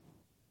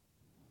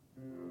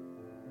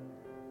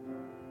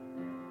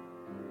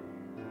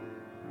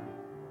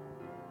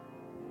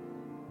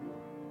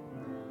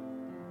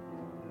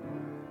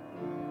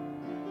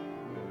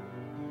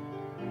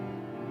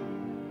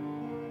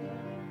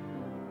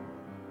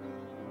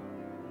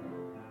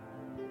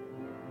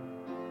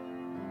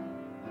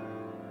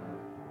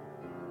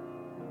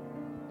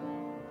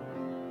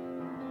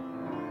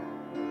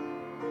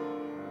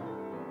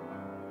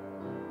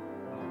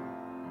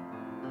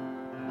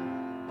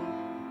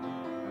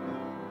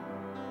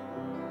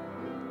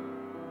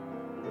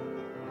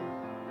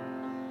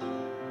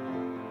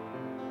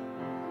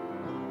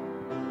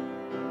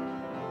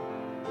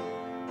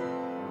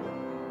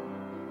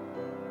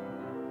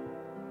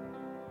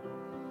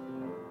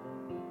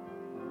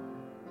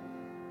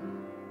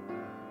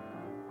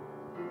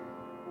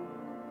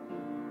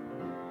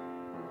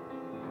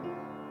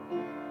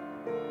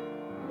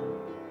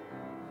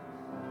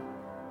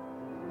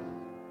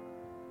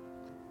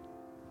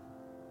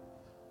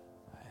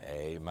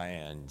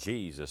Amen.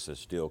 Jesus is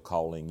still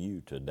calling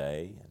you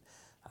today.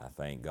 I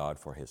thank God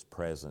for His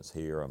presence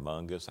here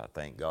among us. I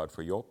thank God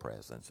for your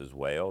presence as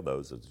well,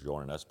 those that are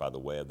joining us by the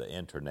way of the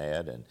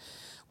internet. And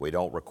we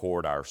don't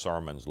record our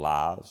sermons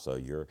live, so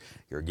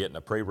you're getting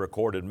a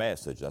pre-recorded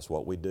message. That's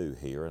what we do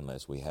here,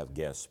 unless we have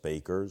guest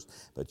speakers.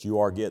 But you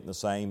are getting the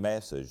same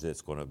message.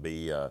 It's going to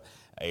be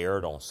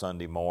aired on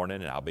Sunday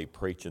morning, and I'll be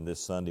preaching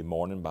this Sunday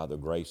morning by the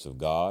grace of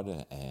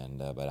God.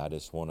 But I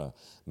just want to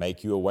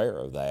make you aware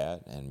of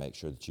that and make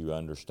sure that you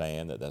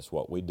understand that that's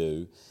what we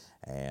do.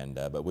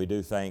 But we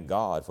do thank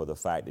God for the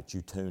fact that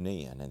you tune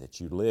in and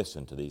that you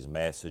listen to these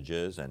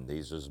messages, and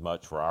these are as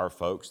much for our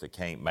folks that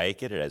can't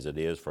make it as it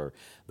is for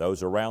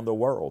those around the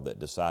world that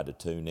decide to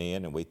tune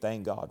in, and we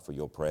thank God for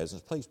your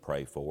presence. Please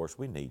pray for us.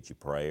 We need your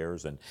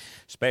prayers, and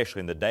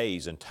especially in the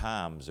days and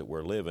times that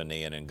we're living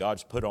in, and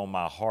God's put on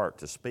my heart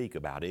to speak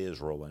about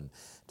Israel and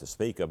to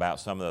speak about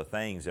some of the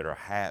things that are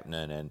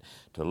happening and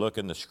to look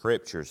in the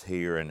Scriptures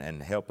here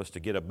and help us to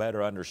get a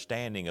better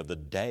understanding of the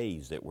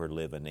days that we're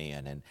living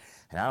in. And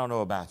I don't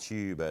know about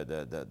you, but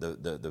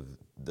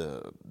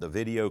the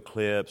video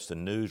clips, the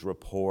news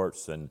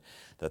reports, and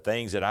the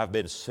things that I've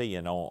been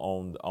seeing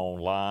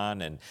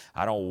online, and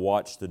I don't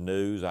watch the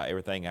news.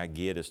 Everything I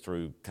get is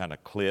through kind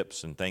of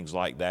clips and things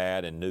like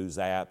that, and news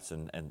apps,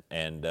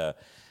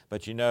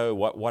 but you know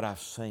what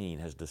I've seen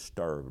has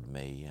disturbed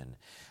me,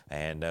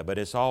 but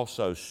it's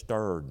also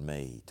stirred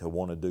me to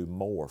want to do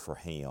more for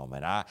Him.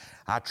 And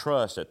I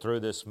trust that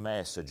through this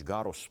message,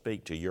 God will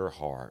speak to your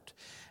heart,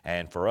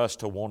 and for us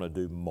to want to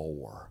do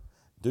more.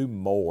 Do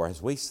more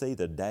as we see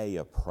the day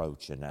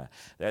approaching.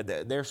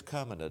 There's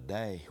coming a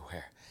day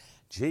where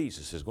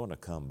Jesus is going to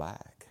come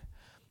back.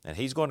 And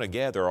He's going to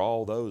gather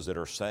all those that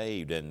are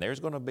saved, and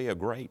there's going to be a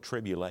great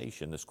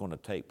tribulation that's going to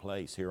take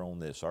place here on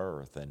this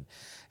earth.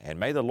 And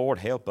may the Lord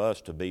help us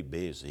to be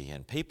busy.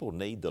 And people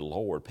need the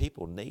Lord.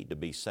 People need to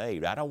be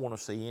saved. I don't want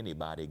to see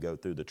anybody go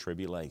through the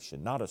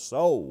tribulation, not a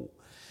soul.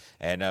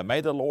 And may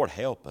the Lord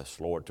help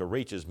us, Lord, to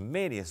reach as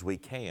many as we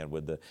can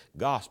with the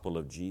gospel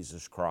of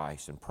Jesus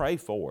Christ. And pray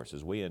for us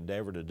as we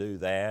endeavor to do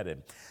that.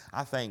 And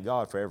I thank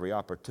God for every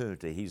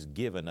opportunity He's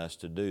given us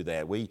to do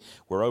that.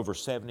 We're over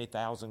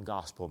 70,000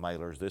 gospel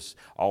mailers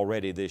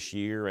already this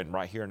year, and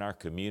right here in our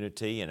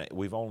community. And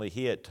we've only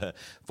hit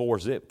 4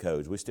 zip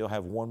codes. We still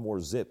have one more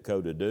zip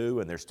code to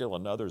do, and there's still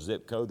another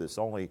zip code that's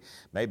only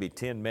maybe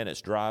 10 minutes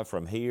drive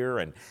from here.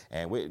 And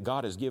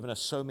God has given us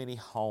so many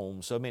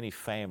homes, so many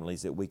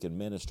families that we can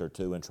minister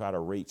to and try to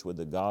reach with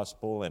the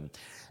gospel, and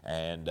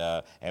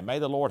may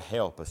the Lord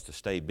help us to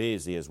stay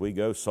busy as we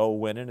go soul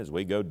winning, as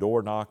we go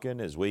door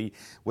knocking, as we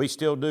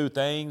still do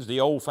things the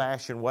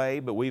old-fashioned way,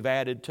 but we've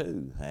added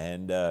to,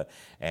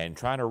 and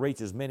trying to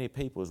reach as many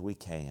people as we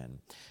can.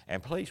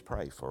 And please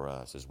pray for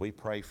us as we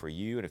pray for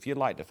you. And if you'd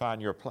like to find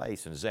your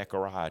place in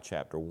Zechariah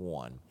chapter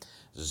 1,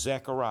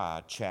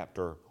 Zechariah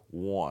chapter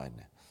 1.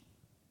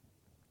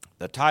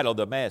 The title of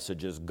the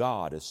message is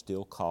God is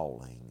Still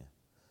Calling.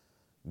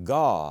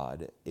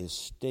 God is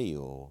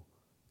still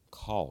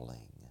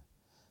calling.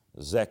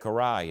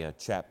 Zechariah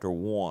chapter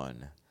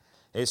 1.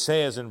 It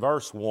says in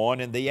verse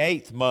 1, "In the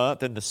 8th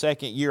month, in the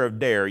 2nd year of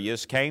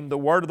Darius, came the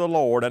word of the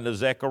Lord unto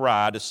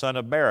Zechariah, the son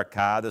of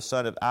Berechiah, the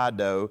son of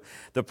Iddo,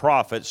 the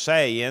prophet,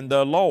 saying,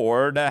 The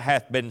Lord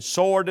hath been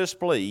sore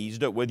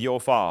displeased with your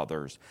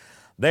fathers.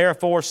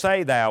 Therefore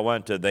say thou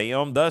unto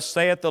them, Thus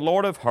saith the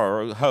Lord of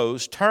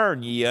hosts,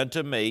 Turn ye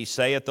unto me,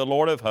 saith the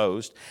Lord of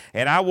hosts,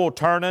 and I will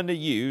turn unto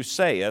you,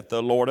 saith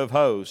the Lord of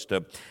hosts.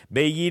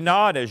 Be ye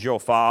not as your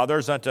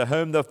fathers, unto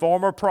whom the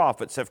former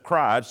prophets have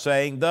cried,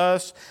 saying,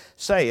 Thus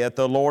saith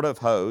the Lord of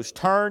hosts,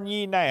 Turn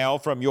ye now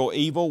from your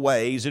evil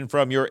ways and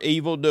from your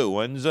evil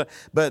doings.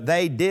 But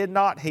they did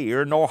not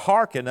hear, nor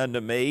hearken unto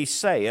me,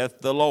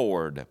 saith the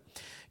Lord.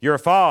 Your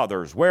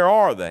fathers, where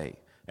are they?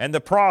 And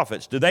the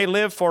prophets, do they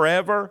live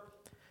forever?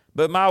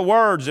 But my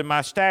words and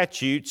my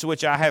statutes,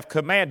 which I have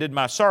commanded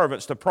my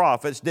servants the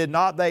prophets, did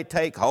not they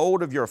take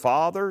hold of your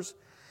fathers?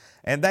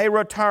 And they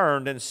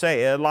returned and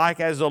said,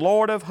 Like as the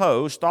Lord of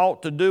hosts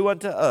thought to do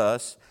unto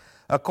us,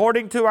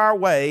 according to our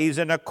ways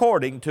and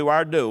according to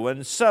our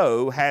doings,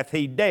 so hath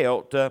He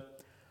dealt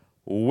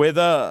with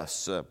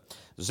us."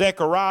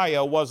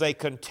 Zechariah was a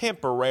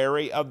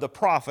contemporary of the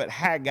prophet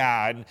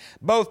Haggai. And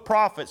both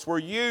prophets were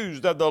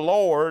used of the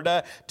Lord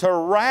to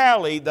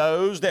rally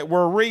those that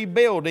were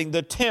rebuilding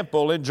the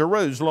temple in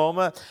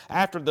Jerusalem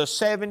after the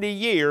 70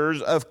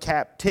 years of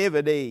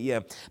captivity.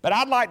 But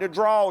I'd like to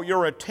draw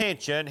your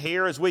attention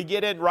here as we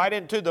get right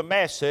into the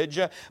message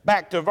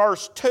back to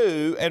verse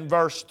 2 and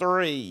verse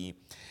 3.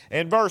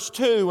 In verse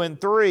 2 and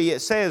 3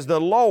 it says,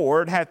 "The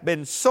Lord hath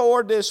been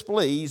sore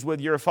displeased with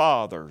your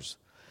fathers.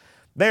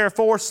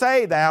 Therefore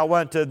say thou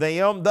unto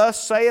them,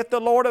 Thus saith the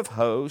Lord of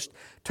hosts,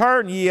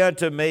 Turn ye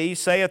unto me,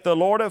 saith the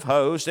Lord of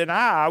hosts, and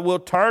I will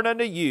turn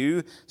unto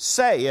you,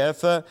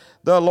 saith the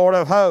Lord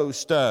of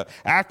hosts."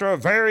 After a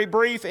very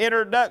brief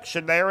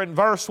introduction there in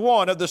verse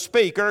 1 of the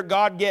speaker,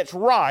 God gets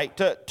right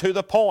to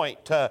the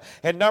point.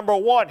 And number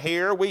 1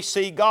 here, we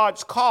see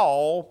God's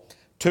call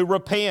to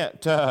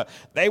repent.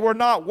 They were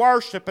not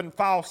worshiping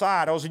false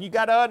idols. And you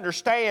got to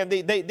understand,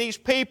 these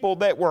people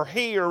that were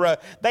here,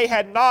 they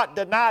had not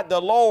denied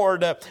the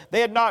Lord.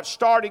 They had not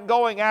started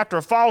going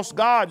after false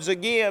gods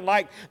again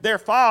like their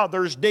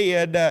fathers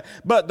did.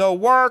 But the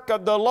work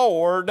of the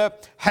Lord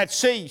had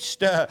ceased.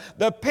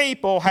 The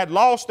people had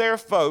lost their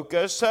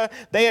focus.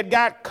 They had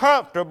got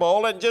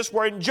comfortable and just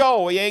were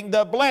enjoying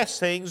the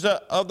blessings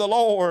of the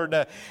Lord.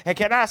 And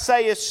can I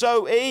say, it's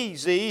so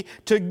easy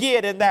to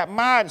get in that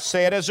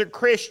mindset as a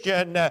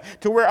Christian,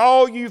 to where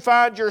all you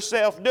find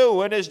yourself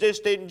doing is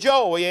just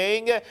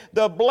enjoying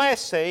the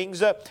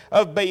blessings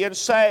of being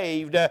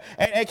saved.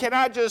 And can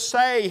I just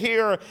say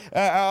here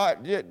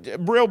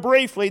real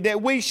briefly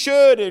that we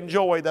should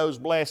enjoy those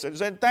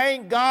blessings and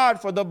thank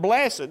God for the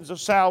blessings of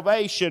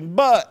salvation,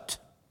 but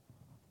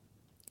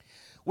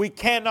we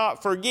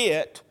cannot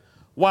forget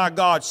why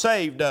God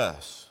saved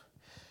us.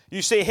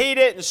 You see, He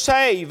didn't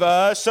save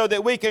us so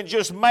that we can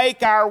just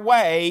make our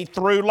way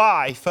through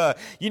life.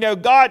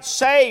 God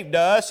saved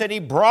us and He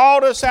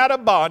brought us out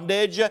of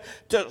bondage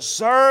to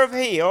serve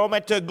Him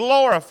and to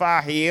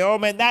glorify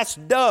Him, and that's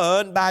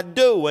done by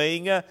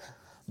doing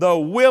the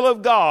will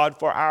of God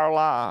for our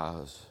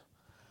lives.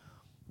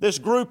 This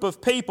group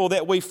of people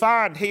that we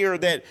find here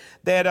that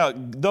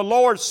the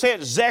Lord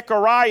sent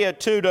Zechariah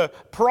to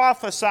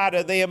prophesy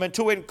to them and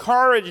to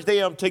encourage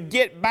them to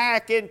get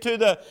back into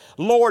the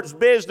Lord's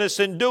business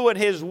and doing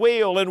His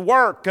will and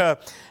work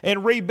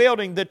and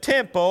rebuilding the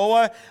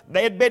temple.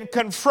 They had been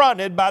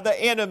confronted by the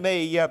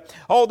enemy.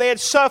 They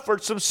had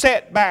suffered some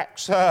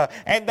setbacks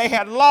and they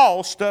had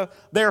lost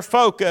their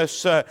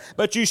focus.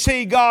 But you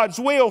see, God's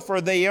will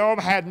for them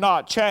had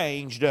not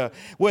changed.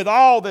 With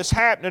all that's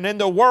happening in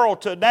the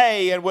world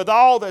today and with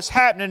all that's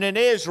happening in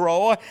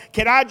Israel,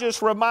 can I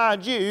just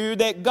remind you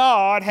that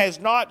God has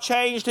not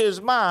changed His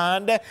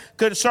mind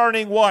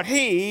concerning what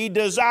He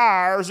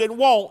desires and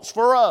wants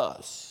for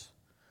us.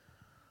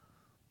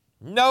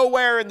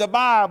 Nowhere in the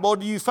Bible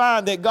do you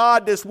find that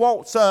God just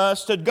wants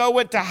us to go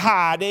into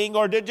hiding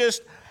or to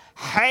just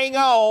hang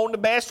on the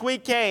best we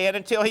can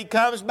until He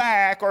comes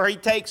back or He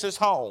takes us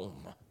home.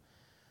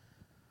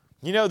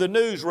 The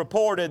news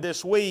reported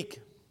this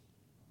week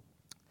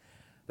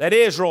that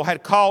Israel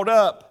had called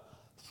up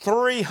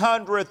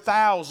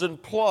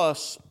 300,000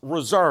 plus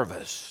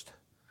reservists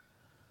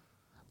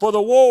for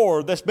the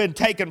war that's been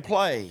taking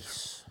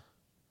place.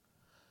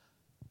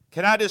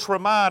 Can I just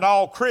remind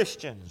all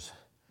Christians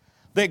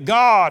that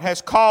God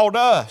has called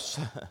us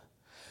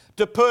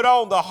to put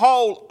on the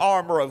whole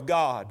armor of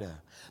God.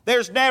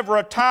 There's never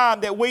a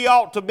time that we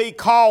ought to be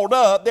called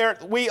up.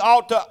 We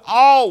ought to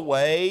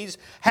always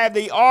have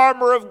the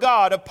armor of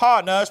God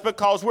upon us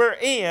because we're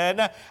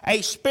in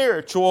a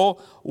spiritual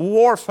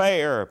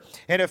warfare.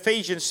 In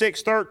Ephesians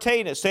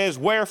 6:13 it says,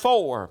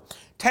 "Wherefore,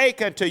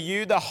 take unto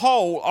you the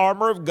whole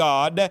armor of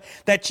God,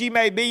 that ye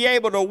may be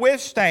able to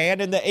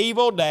withstand in the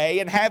evil day,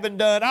 and having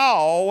done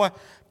all,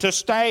 to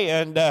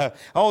stand."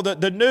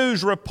 The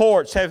news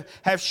reports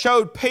have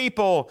showed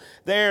people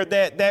there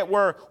that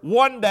were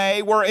one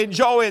day were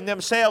enjoying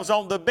themselves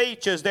on the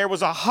beaches. There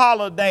was a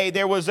holiday.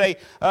 There was a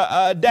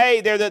day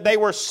there that they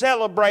were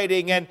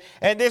celebrating. And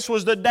this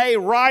was the day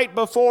right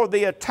before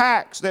the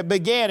attacks that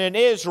began in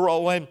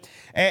Israel.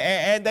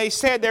 And they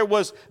said there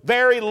was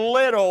very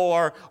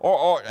little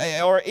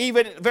or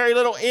even very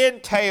little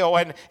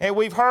intel. And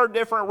we've heard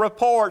different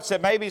reports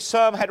that maybe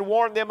some had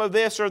warned them of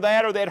this or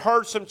that, or they'd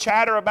heard some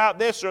chatter about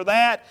this or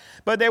that.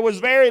 But there was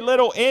very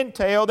little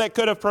intel that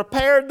could have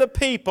prepared the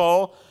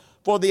people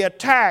for the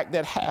attack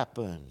that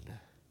happened.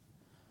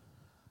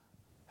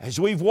 As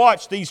we've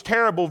watched these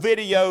terrible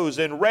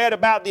videos and read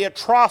about the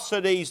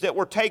atrocities that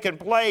were taking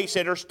place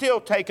and are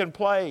still taking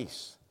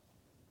place,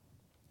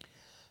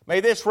 may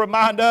this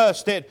remind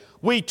us that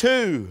we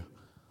too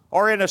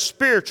are in a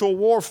spiritual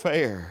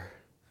warfare.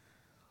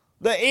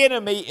 The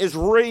enemy is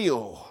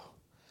real.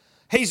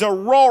 He's a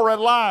roaring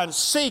lion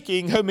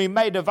seeking whom he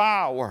may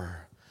devour.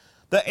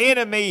 The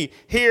enemy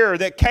here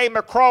that came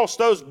across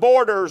those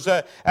borders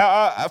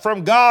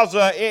from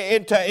Gaza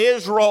into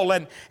Israel,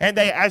 and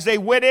as they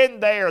went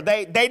in there,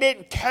 they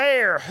didn't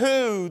care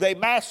who they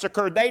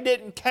massacred. They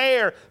didn't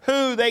care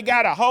who they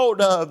got a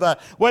hold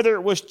of, whether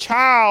it was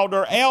child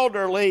or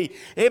elderly.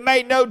 It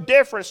made no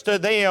difference to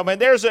them.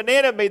 And there's an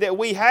enemy that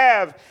we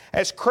have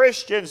as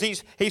Christians.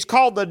 He's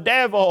called the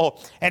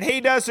devil, and he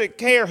doesn't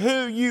care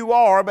who you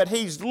are, but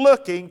he's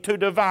looking to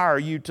devour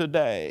you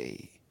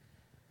today.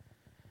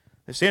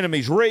 This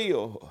enemy's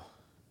real.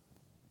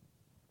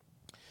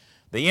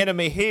 The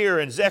enemy here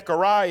in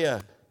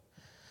Zechariah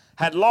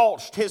had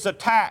launched his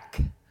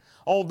attack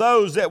on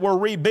those that were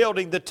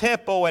rebuilding the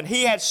temple, and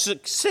he had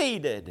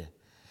succeeded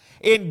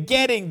in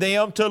getting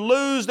them to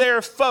lose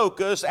their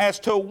focus as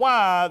to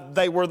why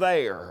they were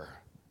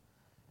there.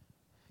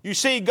 You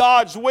see,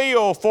 God's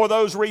will for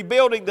those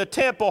rebuilding the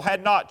temple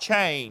had not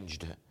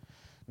changed.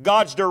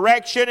 God's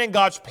direction and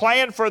God's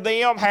plan for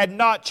them had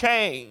not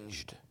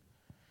changed.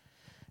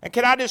 And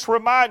can I just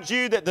remind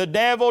you that the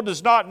devil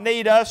does not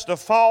need us to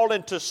fall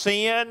into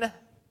sin.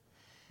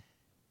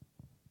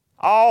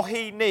 All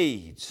he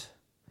needs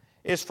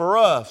is for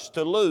us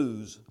to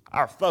lose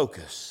our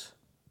focus.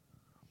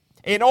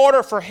 In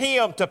order for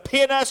Him to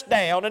pin us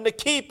down and to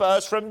keep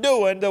us from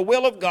doing the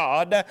will of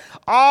God,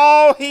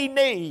 all He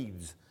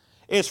needs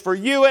is for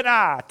you and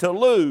I to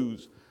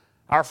lose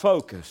our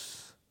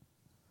focus.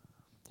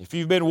 If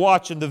you've been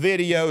watching the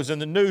videos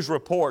and the news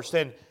reports,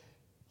 then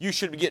you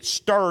should get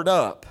stirred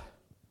up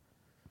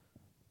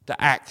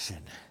to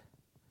action.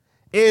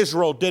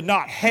 Israel did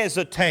not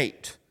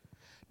hesitate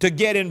to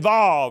get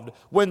involved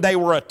when they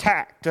were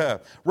attacked.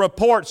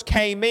 Reports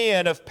came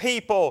in of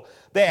people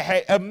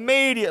that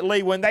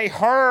immediately, when they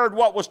heard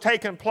what was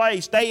taking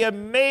place, they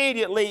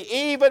immediately,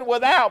 even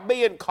without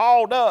being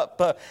called up,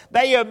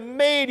 they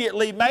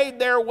immediately made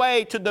their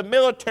way to the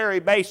military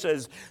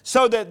bases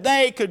so that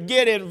they could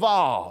get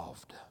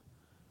involved.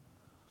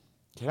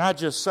 Can I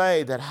just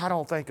say that I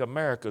don't think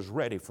America's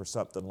ready for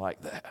something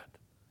like that?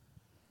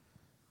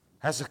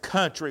 As a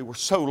country, we're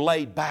so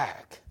laid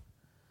back.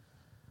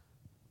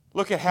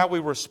 Look at how we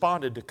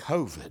responded to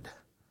COVID.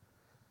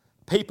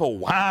 People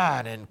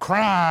whining and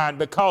crying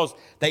because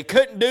they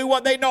couldn't do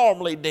what they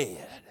normally did.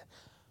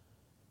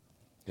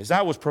 As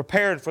I was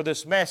preparing for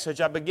this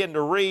message, I began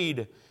to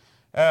read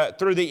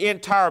through the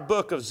entire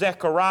book of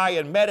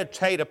Zechariah and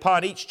meditate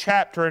upon each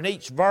chapter and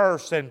each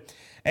verse.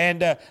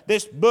 And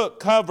this book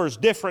covers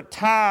different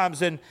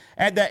times. And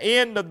at the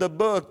end of the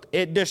book,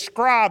 it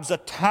describes a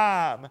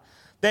time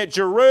that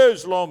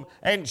Jerusalem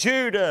and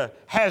Judah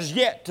has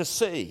yet to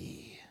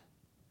see.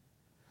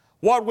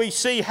 What we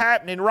see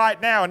happening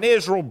right now in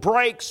Israel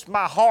breaks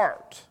my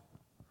heart.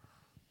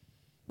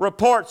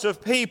 Reports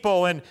of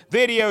people and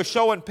videos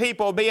showing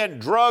people being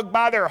drugged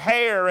by their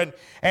hair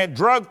and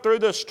drugged through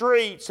the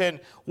streets, and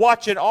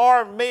watching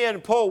armed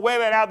men pull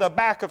women out of the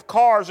back of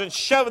cars and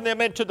shoving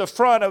them into the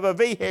front of a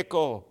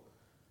vehicle.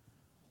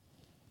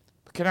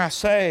 But can I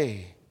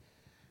say,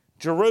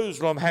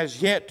 Jerusalem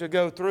has yet to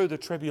go through the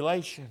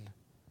tribulation.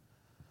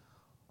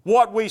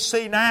 What we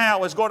see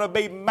now is going to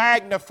be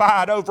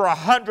magnified over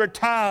 100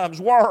 times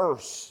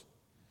worse.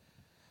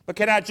 But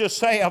can I just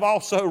say, I've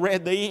also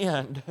read the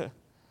end.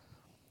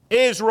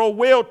 Israel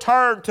will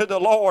turn to the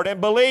Lord and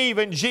believe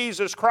in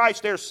Jesus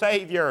Christ their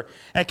Savior.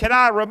 And can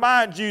I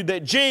remind you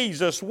that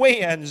Jesus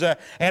wins,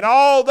 and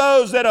all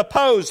those that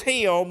oppose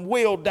Him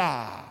will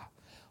die.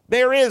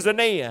 There is an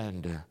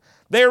end.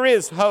 There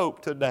is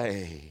hope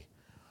today.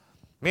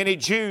 Many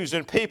Jews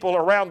and people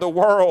around the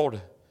world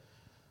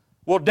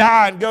will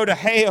die and go to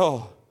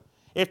hell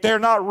if they're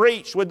not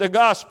reached with the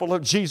gospel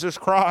of Jesus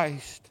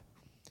Christ.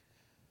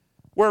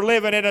 We're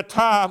living in a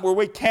time where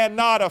we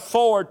cannot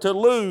afford to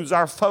lose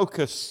our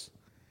focus.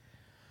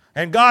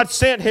 And God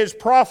sent His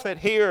prophet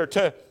here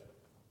to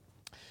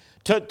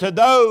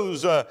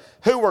those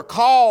who were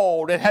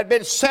called and had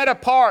been set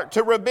apart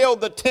to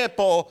rebuild the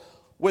temple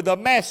with a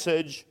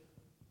message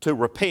to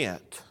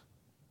repent.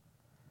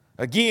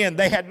 Again,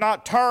 they had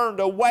not turned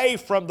away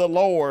from the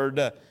Lord,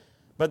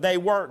 but they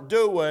weren't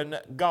doing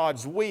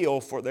God's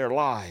will for their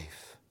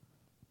life.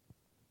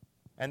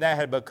 And that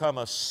had become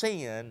a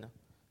sin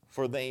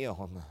for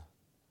them.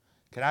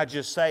 Can I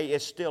just say,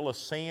 it's still a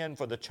sin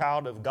for the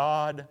child of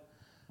God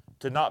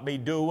to not be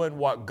doing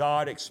what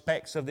God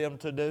expects of them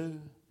to do?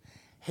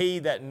 He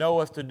that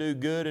knoweth to do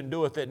good and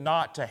doeth it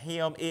not, to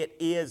him it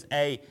is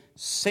a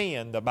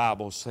sin, the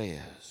Bible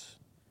says.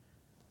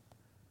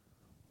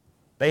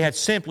 They had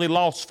simply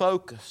lost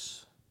focus.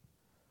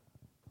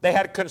 They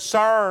had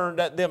concerned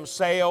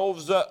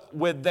themselves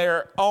with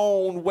their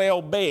own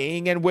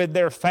well-being and with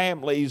their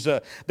families.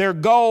 Their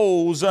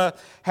goals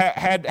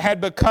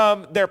had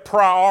become their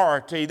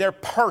priority, their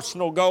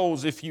personal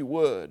goals, if you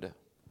would.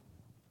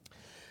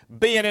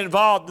 Being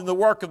involved in the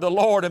work of the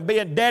Lord and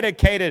being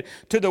dedicated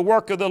to the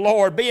work of the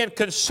Lord, being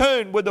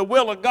consumed with the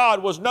will of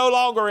God, was no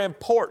longer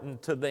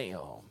important to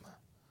them.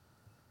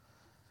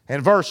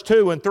 In verse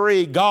 2 and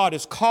 3, God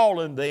is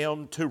calling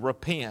them to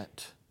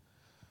repent.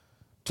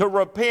 To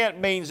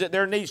repent means that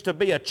there needs to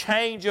be a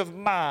change of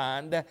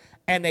mind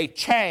and a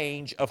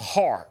change of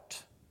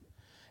heart.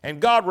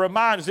 And God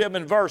reminds them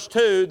in verse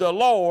 2, the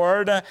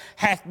Lord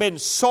hath been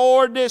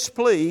sore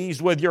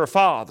displeased with your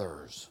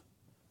fathers.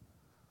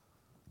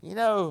 You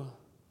know,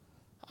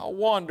 I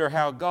wonder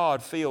how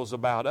God feels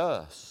about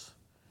us.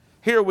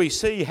 Here we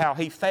see how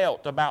He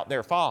felt about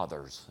their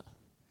fathers.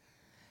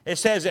 It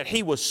says that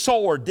He was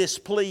sore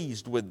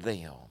displeased with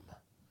them.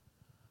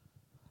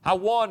 I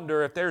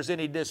wonder if there's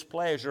any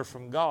displeasure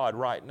from God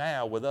right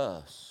now with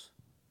us,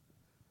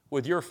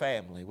 with your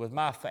family, with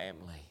my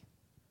family.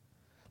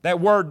 That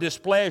word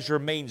displeasure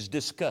means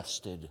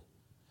disgusted.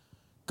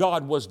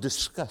 God was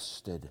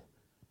disgusted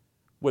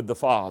with the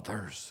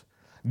fathers.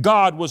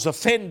 God was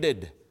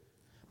offended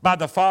by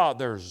the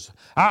fathers.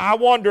 I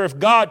wonder if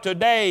God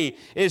today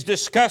is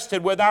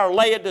disgusted with our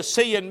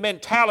Laodicean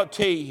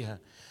mentality.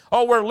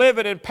 Oh, we're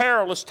living in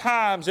perilous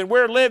times, and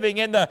we're living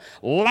in the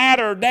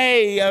latter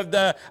day of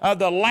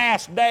the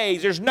last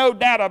days. There's no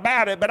doubt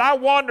about it, but I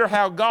wonder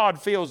how God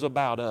feels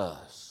about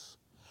us.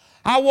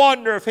 I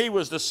wonder if He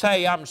was to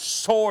say, I'm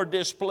sore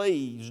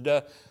displeased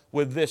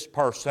with this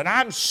person.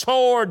 I'm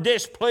sore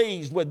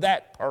displeased with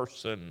that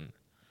person.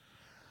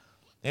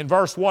 In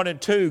verse 1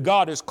 and 2,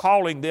 God is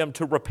calling them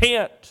to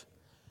repent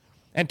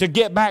and to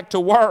get back to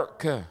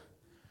work.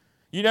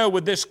 You know,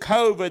 with this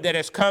COVID that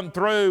has come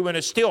through and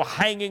is still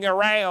hanging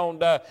around,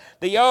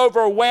 the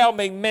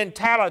overwhelming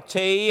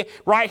mentality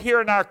right here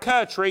in our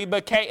country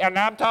became, and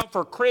I'm talking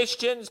for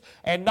Christians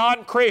and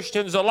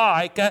non-Christians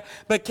alike,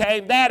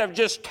 became that of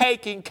just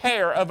taking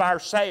care of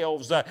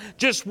ourselves,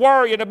 just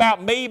worrying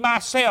about me,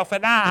 myself,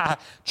 and I.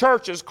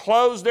 Churches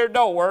closed their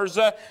doors.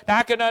 Now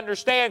I can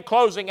understand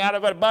closing out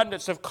of an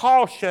abundance of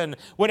caution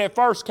when it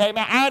first came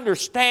out. I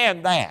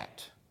understand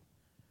that.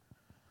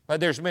 But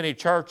there's many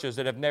churches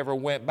that have never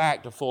went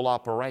back to full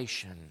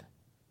operation.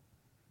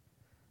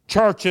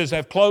 Churches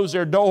have closed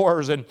their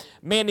doors, and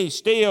many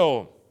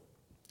still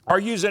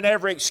are using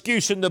every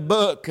excuse in the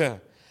book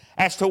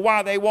as to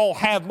why they won't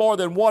have more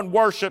than one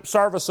worship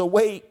service a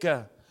week.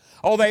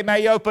 Oh, they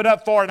may open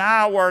up for an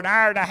hour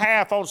and a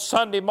half on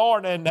Sunday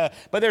morning,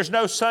 but there's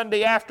no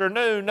Sunday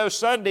afternoon, no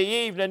Sunday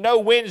evening, no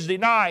Wednesday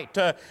night,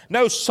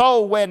 no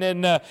soul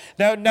winning,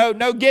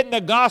 no getting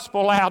the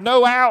gospel out,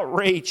 no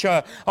outreach.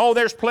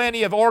 There's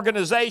plenty of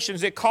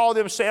organizations that call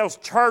themselves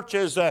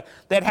churches that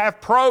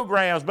have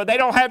programs, but they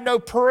don't have no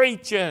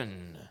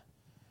preaching.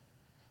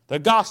 The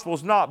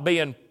gospel's not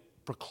being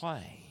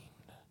proclaimed.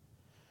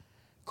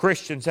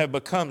 Christians have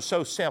become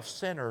so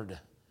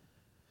self-centered.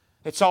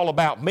 It's all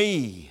about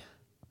me.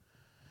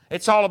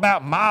 It's all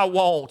about my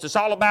wants. It's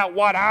all about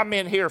what I'm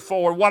in here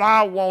for, what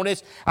I want.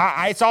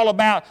 It's all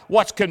about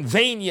what's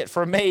convenient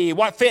for me,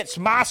 what fits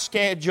my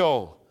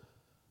schedule.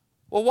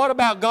 Well, what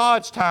about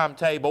God's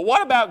timetable?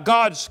 What about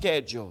God's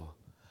schedule?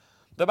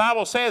 The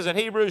Bible says in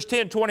Hebrews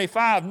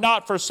 10:25,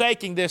 not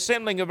forsaking the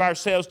assembling of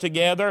ourselves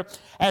together,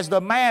 as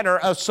the manner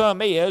of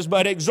some is,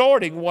 but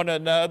exhorting one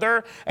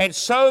another, and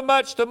so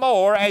much the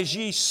more as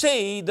ye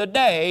see the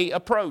day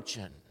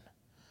approaching.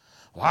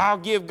 Well, I'll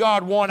give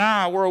God 1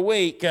 hour a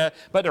week,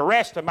 but the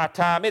rest of my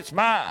time, it's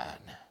mine.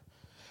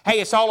 Hey,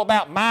 it's all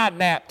about my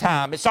nap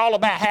time. It's all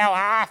about how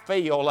I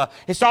feel.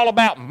 It's all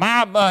about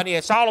my money.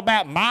 It's all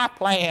about my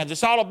plans.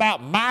 It's all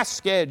about my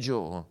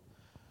schedule.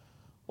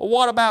 Well,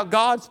 what about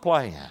God's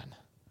plan?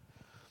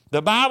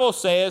 The Bible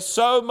says,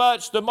 so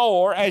much the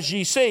more as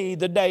ye see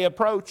the day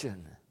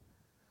approaching.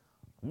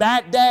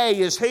 That day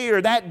is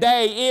here. That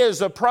day is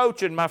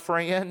approaching, my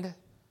friend.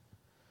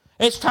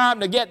 It's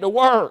time to get to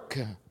work.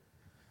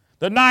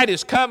 The night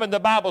is coming, the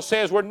Bible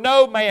says, where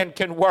no man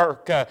can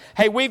work.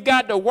 Hey, we've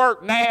got to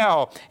work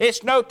now.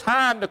 It's no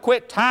time to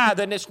quit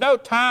tithing. It's no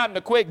time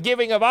to quit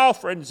giving of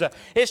offerings.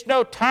 It's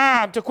no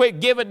time to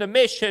quit giving to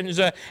missions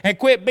and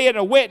quit being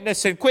a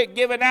witness and quit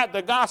giving out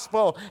the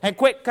gospel and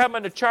quit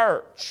coming to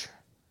church.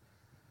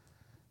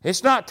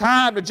 It's not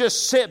time to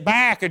just sit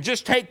back and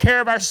just take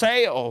care of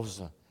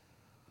ourselves.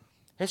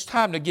 It's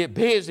time to get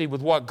busy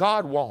with what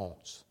God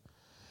wants.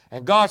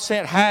 And God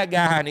sent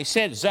Haggai and He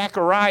sent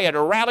Zechariah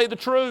to rally the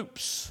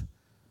troops.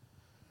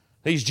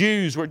 These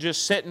Jews were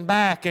just sitting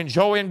back,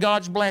 enjoying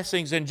God's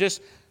blessings and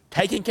just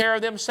taking care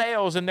of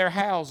themselves in their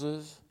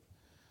houses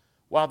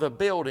while the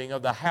building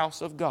of the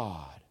house of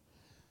God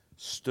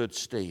stood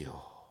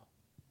still.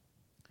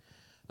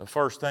 The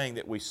first thing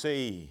that we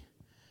see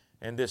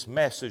in this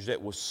message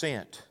that was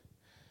sent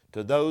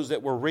to those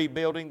that were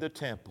rebuilding the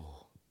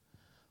temple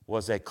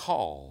was a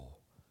call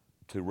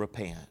to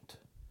repent.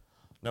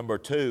 Number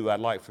 2, I'd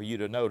like for you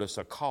to notice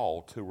a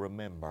call to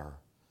remember.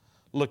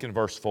 Look in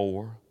verse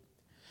 4.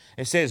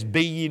 It says,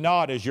 be ye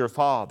not as your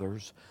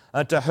fathers,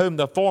 unto whom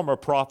the former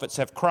prophets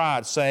have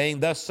cried, saying,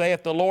 thus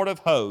saith the Lord of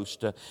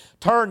hosts,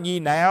 turn ye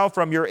now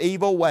from your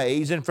evil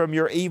ways and from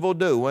your evil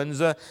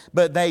doings.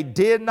 But they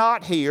did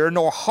not hear,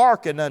 nor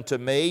hearken unto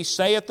me,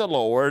 saith the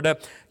Lord.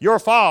 Your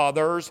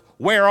fathers,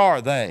 where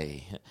are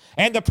they?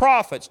 And the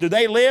prophets, do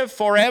they live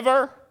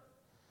forever?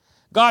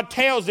 God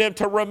tells them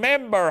to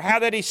remember how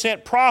that He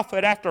sent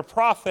prophet after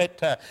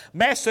prophet,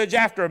 message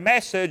after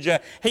message.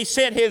 He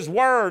sent His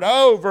word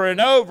over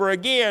and over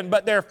again,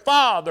 but their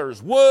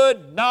fathers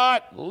would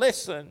not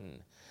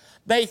listen.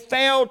 They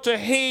failed to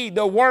heed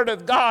the word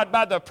of God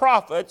by the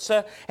prophets,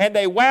 and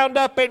they wound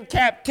up in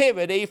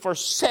captivity for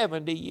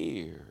 70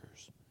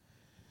 years.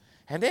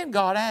 And then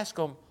God asked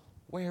them,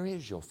 where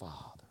is your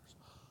fathers?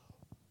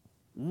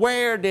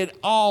 Where did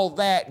all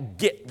that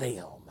get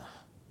them?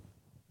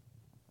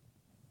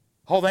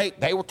 Oh,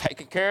 they were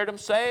taking care of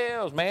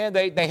themselves, man.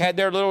 They had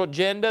their little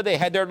agenda. They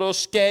had their little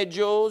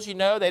schedules, you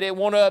know. They didn't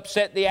want to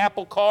upset the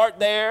apple cart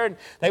there. And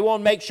they wanted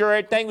to make sure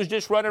everything was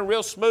just running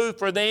real smooth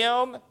for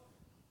them.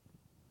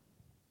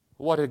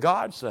 What did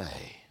God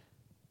say?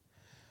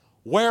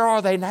 Where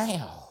are they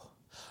now?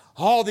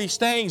 All these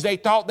things they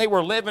thought they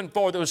were living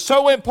for that was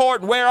so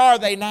important, where are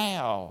they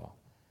now?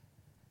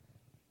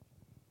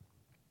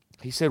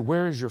 He said,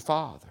 where is your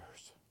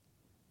fathers?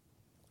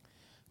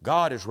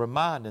 God is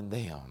reminding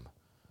them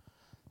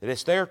that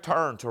it's their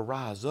turn to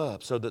rise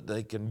up so that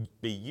they can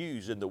be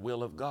used in the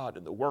will of God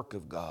and the work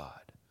of God.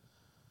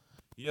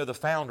 You know, the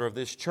founder of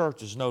this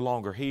church is no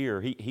longer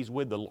here. He's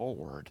with the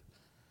Lord.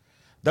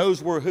 Those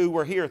who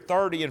were here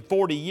 30 and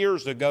 40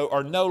 years ago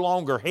are no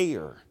longer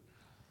here.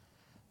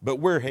 But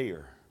we're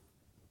here.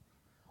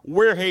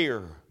 We're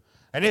here.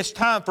 And it's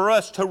time for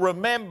us to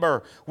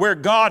remember where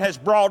God has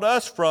brought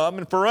us from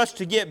and for us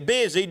to get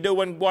busy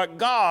doing what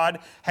God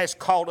has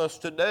called us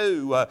to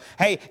do.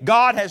 Hey,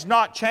 God has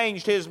not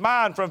changed His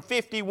mind from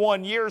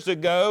 51 years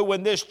ago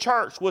when this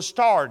church was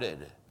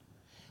started.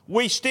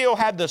 We still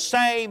have the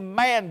same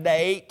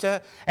mandate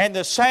and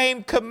the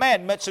same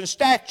commandments and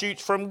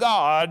statutes from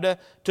God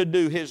to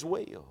do His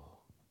will.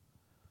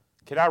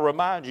 Can I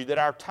remind you that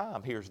our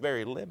time here is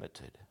very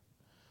limited?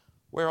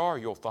 Where are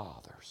your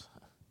fathers?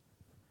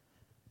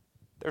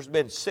 There's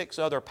been 6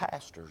 other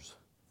pastors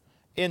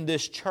in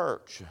this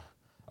church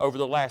over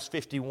the last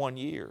 51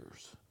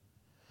 years.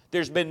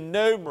 There's been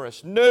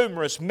numerous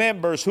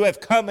members who have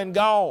come and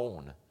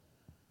gone,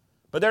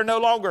 but they're no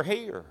longer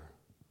here.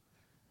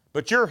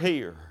 But you're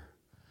here.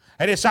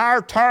 And it's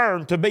our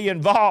turn to be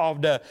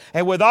involved.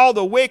 And with all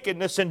the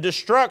wickedness and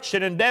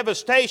destruction and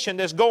devastation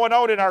that's going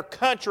on in our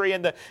country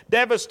and the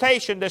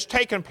devastation that's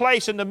taking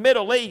place in the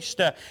Middle East,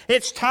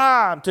 it's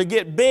time to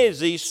get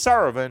busy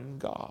serving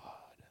God.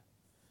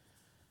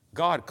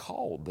 God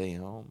called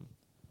them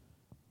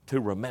to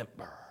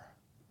remember.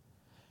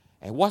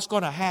 And what's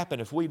going to happen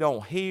if we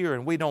don't hear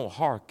and we don't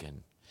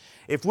hearken?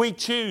 If we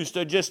choose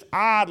to just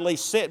idly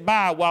sit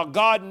by while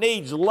God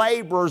needs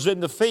laborers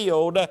in the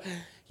field,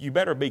 you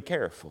better be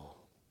careful.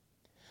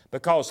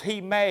 Because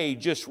He may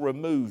just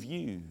remove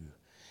you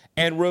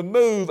and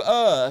remove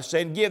us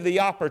and give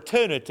the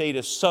opportunity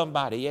to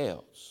somebody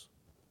else.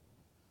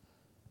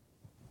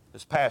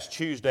 This past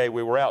Tuesday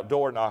we were out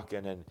door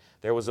knocking, and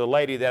there was a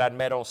lady that I'd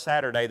met on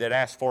Saturday that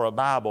asked for a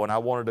Bible, and I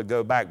wanted to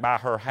go back by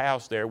her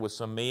house there with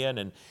some men,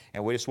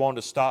 and we just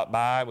wanted to stop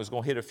by. I was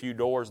going to hit a few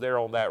doors there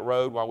on that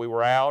road while we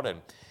were out,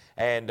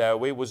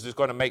 and we was just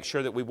going to make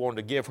sure that we wanted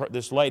to give her,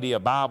 this lady, a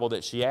Bible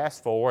that she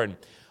asked for. And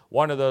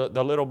one of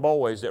the little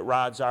boys that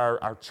rides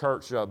our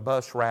church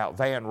bus route,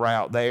 van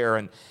route there,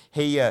 and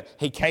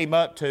he came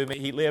up to me.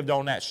 He lived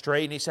on that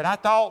street, and he said, "I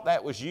thought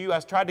that was you.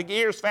 I tried to get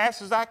here as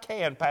fast as I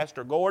can,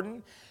 Pastor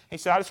Gordon." He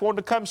said, "I just wanted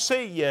to come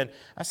see you." And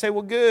I said,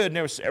 "Well, good." And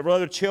there were several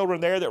other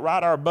children there that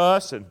ride our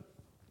bus, and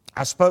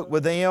I spoke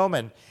with them,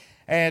 and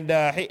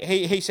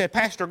he said,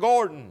 "Pastor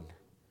Gordon,"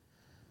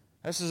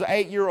 this is an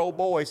 8-year-old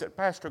boy. He said,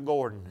 "Pastor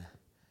Gordon,"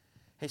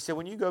 he said,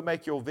 "when you go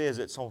make your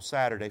visits on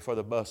Saturday for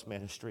the bus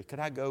ministry,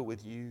 could I go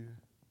with you?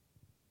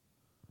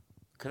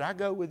 Could I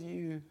go with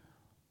you?"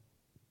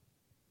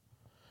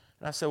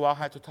 And I said, "Well, I'll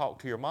have to talk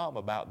to your mom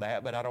about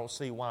that, but I don't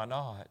see why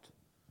not,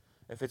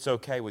 if it's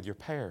okay with your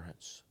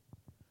parents."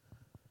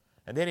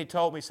 And then he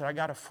told me, he said, "I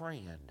got a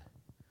friend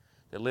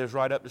that lives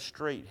right up the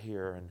street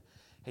here." And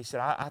he said,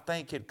 I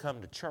think he'd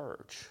come to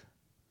church.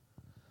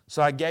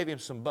 So I gave him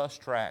some bus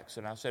tracts,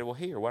 and I said, "Well,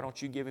 here, why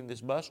don't you give him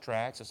this bus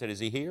tracts?" I said, "Is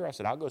he here?" I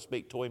said, "I'll go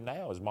speak to him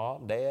now, his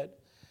mom, dad."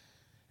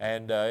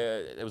 And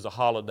it was a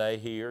holiday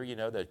here, you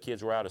know, the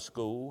kids were out of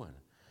school.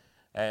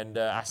 And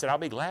I said, "I'll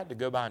be glad to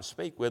go by and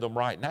speak with them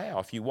right now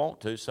if you want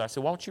to." So I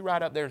said, "Why don't you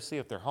ride up there and see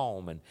if they're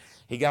home?" And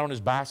he got on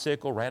his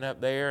bicycle, ran up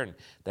there, and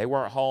they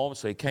weren't home.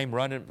 So he came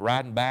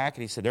riding back,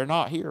 and he said, "They're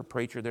not here,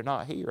 preacher, they're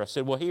not here." I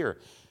said, "Well, here,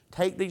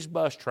 take these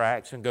bus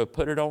tracts and go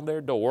put it on their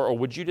door, or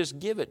would you just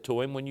give it to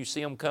him when you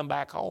see him come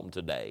back home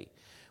today?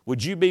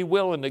 Would you be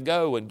willing to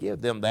go and give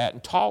them that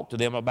and talk to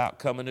them about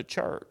coming to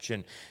church?"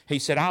 And he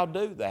said, "I'll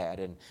do that."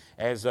 And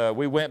as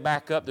we went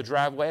back up the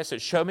driveway, I said,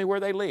 "Show me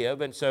where they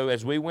live." And so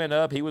as we went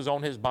up, he was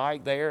on his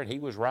bike there, and he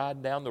was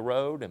riding down the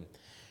road. And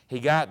he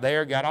got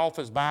there, got off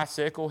his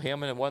bicycle,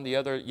 him and one of the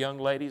other young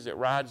ladies that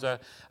rides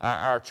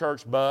our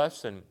church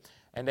bus. And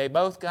they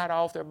both got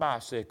off their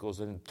bicycles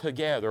and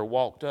together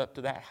walked up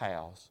to that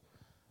house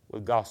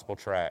with gospel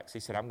tracts. He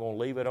said, "I'm going to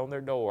leave it on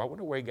their door." I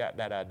wonder where he got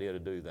that idea to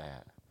do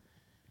that.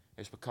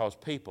 It's because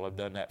people have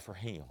done that for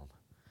him.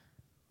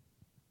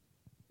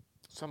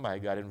 Somebody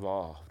got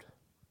involved.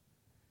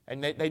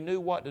 And they knew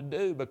what to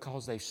do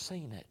because they've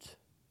seen it.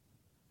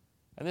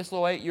 And this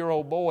little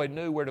 8-year-old boy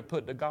knew where to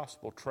put the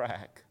gospel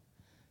tract.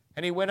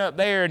 And he went up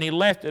there and he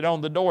left it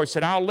on the door. He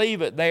said, "I'll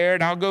leave it there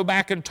and I'll go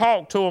back and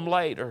talk to him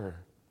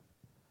later."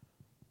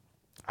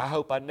 I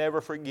hope I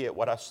never forget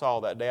what I saw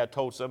that day. I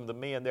told some of the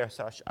men there, I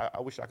said, I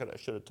wish I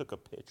should have took a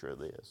picture of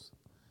this.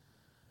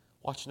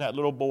 Watching that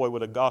little boy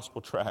with a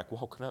gospel tract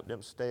walking up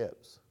them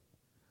steps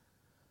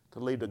to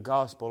leave the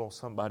gospel on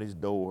somebody's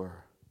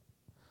door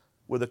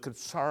with a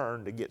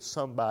concern to get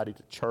somebody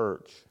to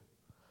church.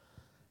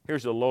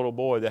 Here's a little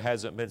boy that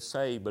hasn't been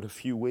saved but a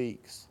few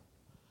weeks.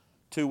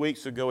 2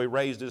 weeks ago, he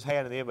raised his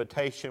hand in the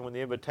invitation when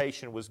the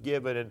invitation was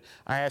given, and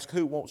I asked,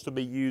 who wants to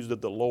be used of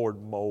the Lord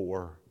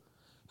more?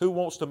 Who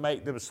wants to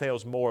make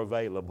themselves more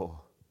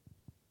available?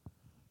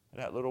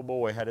 And that little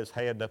boy had his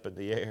hand up in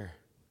the air.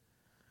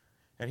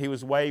 And he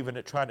was waving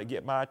it, trying to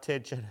get my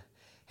attention.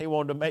 He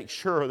wanted to make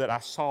sure that I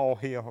saw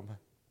him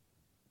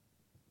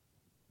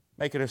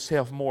making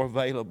himself more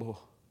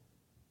available.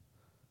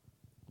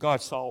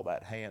 God saw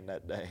that hand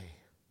that day.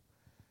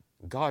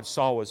 God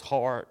saw his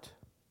heart.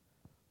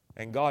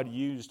 And God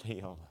used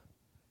him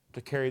to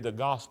carry the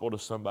gospel to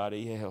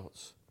somebody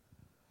else.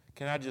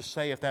 Can I just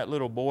say, if that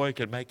little boy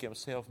could make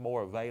himself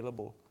more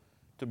available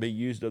to be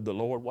used of the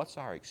Lord, what's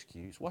our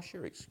excuse? What's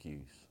your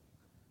excuse?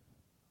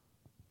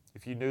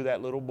 If you knew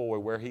that little boy,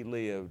 where he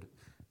lived,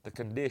 the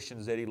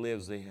conditions that he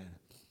lives in,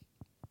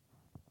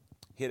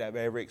 he'd have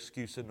every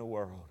excuse in the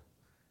world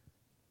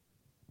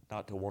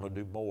not to want to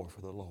do more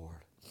for the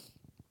Lord.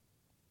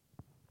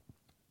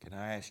 Can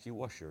I ask you,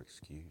 what's your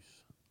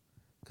excuse?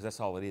 Because that's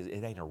all it is.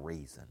 It ain't a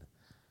reason.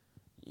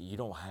 You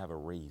don't have a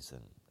reason.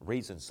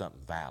 Reason's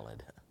something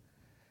valid.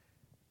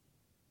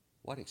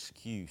 What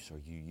excuse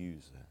are you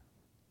using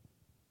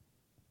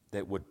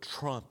that would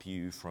trump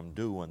you from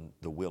doing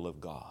the will of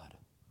God?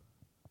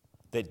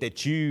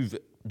 That you've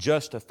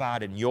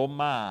justified in your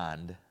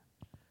mind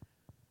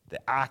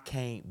that I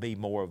can't be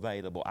more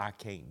available, I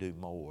can't do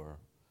more.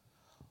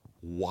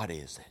 What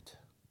is it?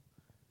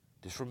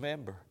 Just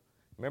remember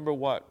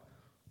what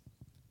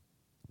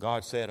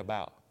God said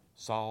about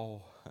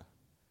Saul.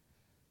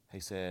 He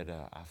said,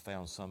 I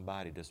found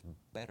somebody that's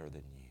better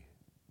than you,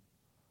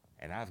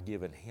 and I've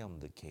given him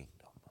the kingdom.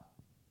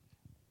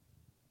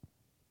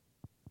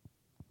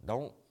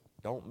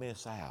 Don't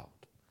miss out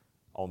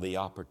on the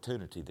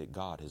opportunity that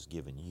God has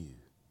given you.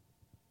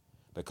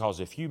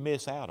 Because if you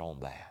miss out on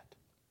that,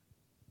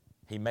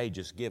 He may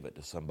just give it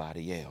to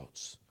somebody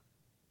else.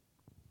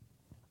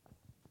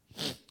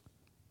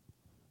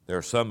 There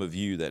are some of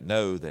you that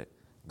know that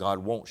God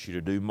wants you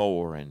to do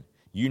more, and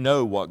you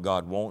know what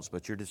God wants,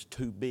 but you're just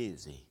too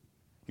busy.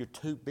 You're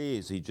too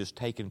busy just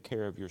taking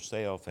care of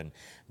yourself, and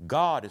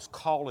God is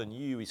calling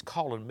you, He's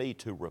calling me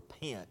to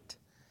repent.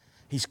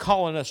 He's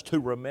calling us to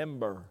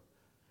remember.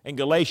 In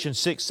Galatians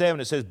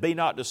 6:7 it says, be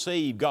not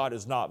deceived, God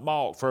is not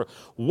mocked. For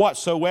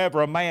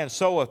whatsoever a man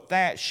soweth,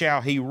 that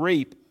shall he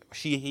reap.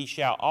 He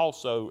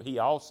also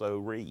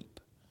reap.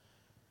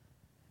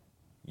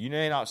 You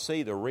may not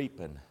see the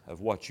reaping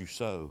of what you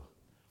sow,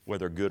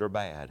 whether good or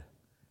bad.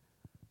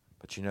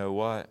 But you know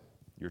what?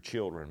 Your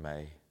children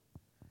may.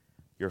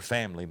 Your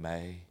family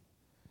may.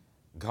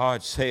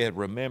 God said,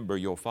 remember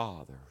your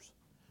fathers.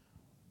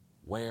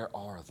 Where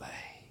are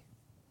they?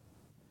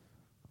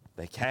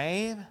 They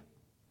came,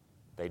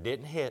 they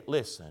didn't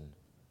listen,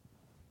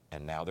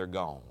 and now they're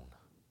gone.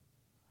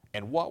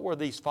 And what were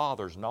these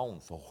fathers known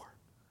for?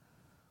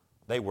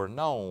 They were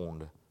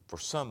known for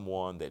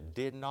someone that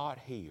did not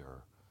hear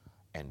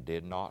and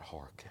did not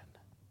hearken.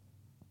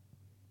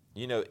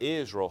 You know,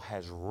 Israel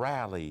has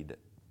rallied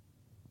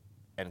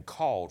and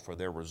called for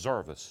their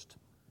reservists.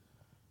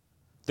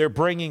 They're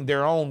bringing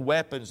their own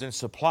weapons and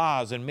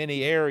supplies in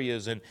many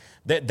areas, and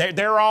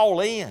they're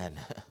all in.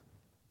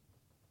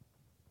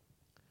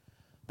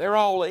 They're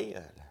all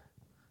in.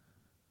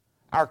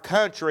 Our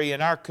country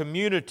and our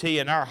community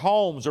and our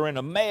homes are in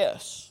a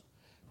mess.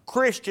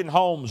 Christian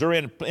homes are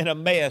in a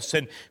mess,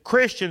 and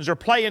Christians are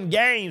playing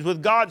games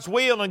with God's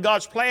will and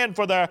God's plan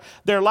for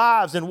their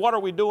lives. And what are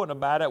we doing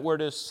about it? We're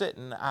just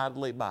sitting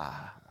idly by.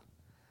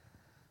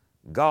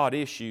 God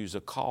issues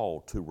a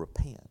call to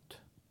repent.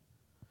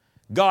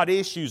 God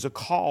issues a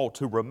call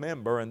to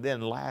remember. And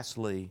then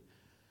lastly,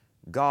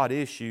 God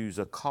issues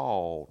a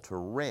call to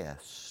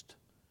rest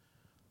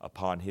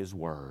upon His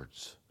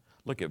words.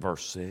 Look at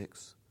verse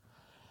 6.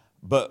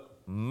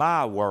 But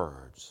my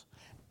words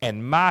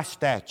and my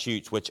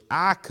statutes, which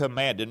I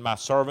commanded my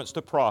servants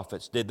the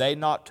prophets, did they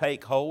not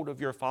take hold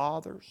of your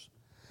fathers?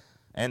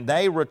 And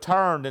they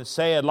returned and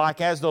said,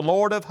 like as the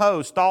Lord of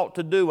hosts thought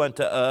to do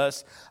unto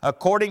us,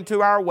 according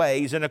to our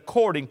ways and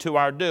according to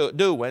our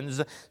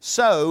doings,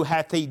 so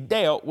hath He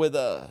dealt with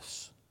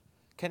us.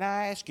 Can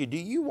I ask you, do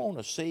you want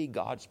to see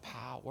God's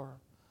power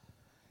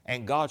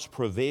and God's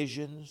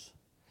provisions?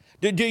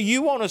 Do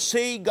you want to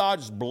see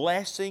God's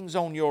blessings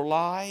on your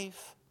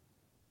life?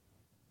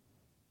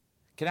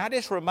 Can I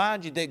just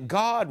remind you that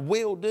God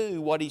will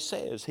do what He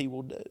says He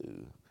will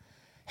do.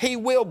 He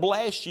will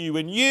bless you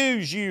and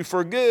use you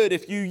for good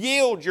if you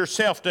yield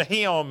yourself to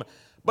Him.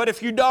 But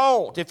if you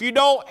don't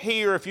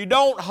hear, if you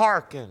don't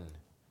hearken,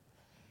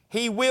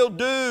 He will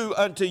do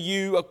unto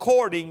you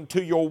according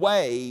to your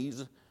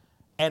ways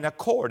and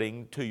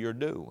according to your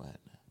doing.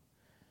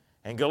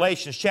 In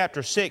Galatians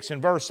chapter 6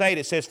 and verse 8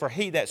 it says, for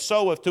he that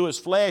soweth to his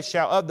flesh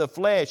shall of the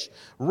flesh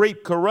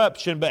reap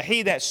corruption, but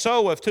he that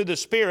soweth to the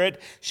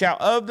Spirit shall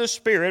of the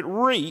Spirit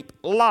reap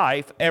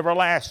life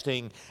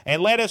everlasting.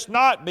 And let us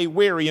not be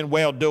weary in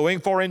well-doing,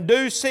 for in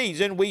due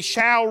season we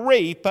shall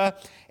reap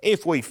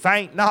if we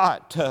faint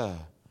not.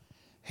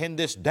 In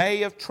this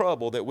day of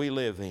trouble that we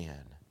live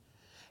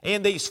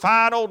in these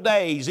final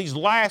days, these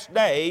last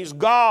days,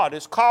 God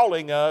is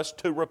calling us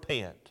to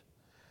repent.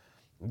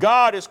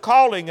 God is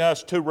calling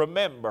us to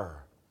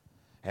remember,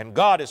 and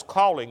God is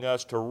calling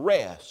us to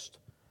rest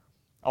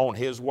on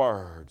His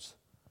words.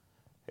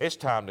 It's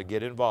time to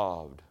get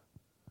involved.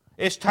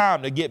 It's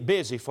time to get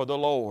busy for the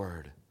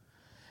Lord.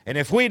 And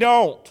if we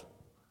don't,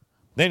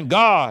 then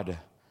God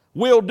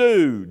will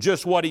do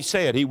just what He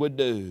said He would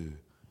do.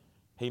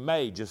 He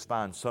may just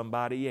find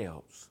somebody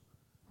else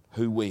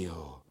who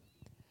will.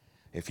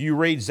 If you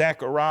read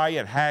Zechariah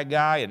and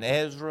Haggai and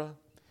Ezra,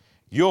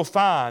 you'll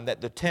find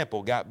that the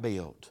temple got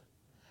built.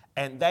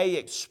 And they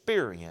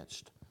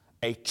experienced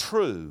a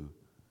true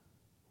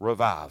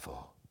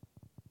revival.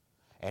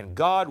 And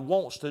God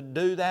wants to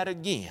do that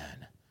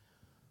again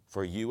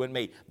for you and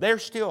me.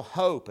 There's still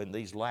hope in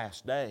these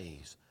last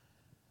days.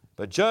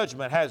 But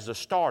judgment has to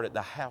start at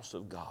the house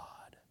of God.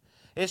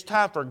 It's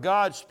time for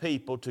God's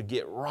people to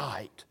get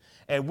right.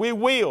 And we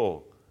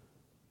will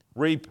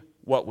reap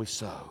what we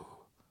sow.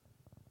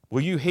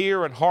 Will you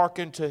hear and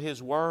hearken to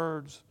His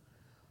words?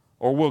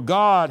 Or will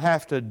God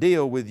have to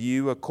deal with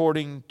you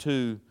according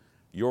to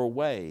your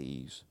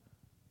ways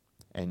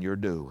and your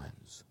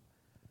doings?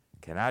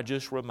 Can I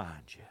just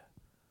remind you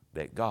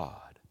that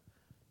God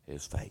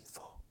is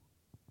faithful?